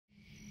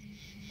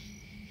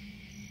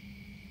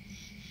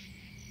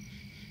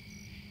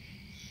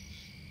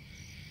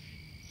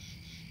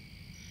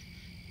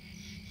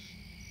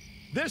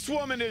This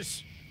woman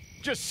is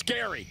just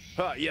scary.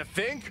 You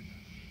think?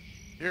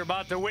 You're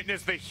about to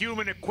witness the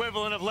human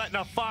equivalent of letting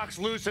a fox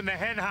loose in the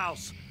hen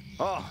house.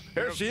 Oh,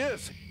 here she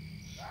is.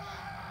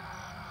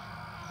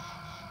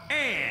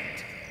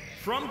 And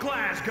from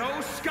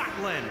Glasgow,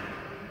 Scotland,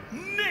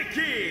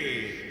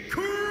 Nikki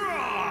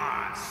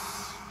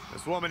Cross.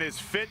 This woman is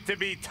fit to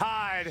be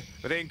tied,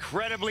 but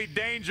incredibly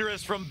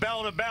dangerous from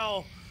bell to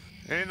bell.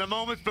 And in the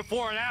moments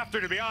before and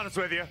after, to be honest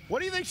with you. What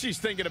do you think she's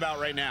thinking about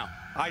right now?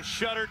 I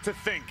shudder to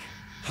think.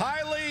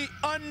 Highly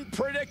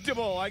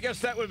unpredictable. I guess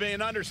that would be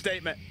an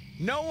understatement.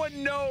 No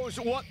one knows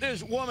what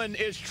this woman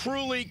is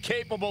truly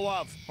capable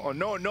of. Oh,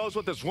 no one knows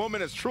what this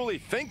woman is truly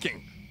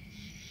thinking.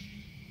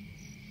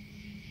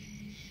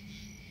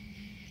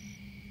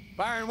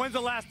 Byron, when's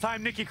the last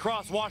time Nikki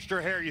Cross washed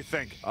her hair, you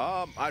think?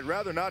 I'd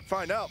rather not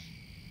find out.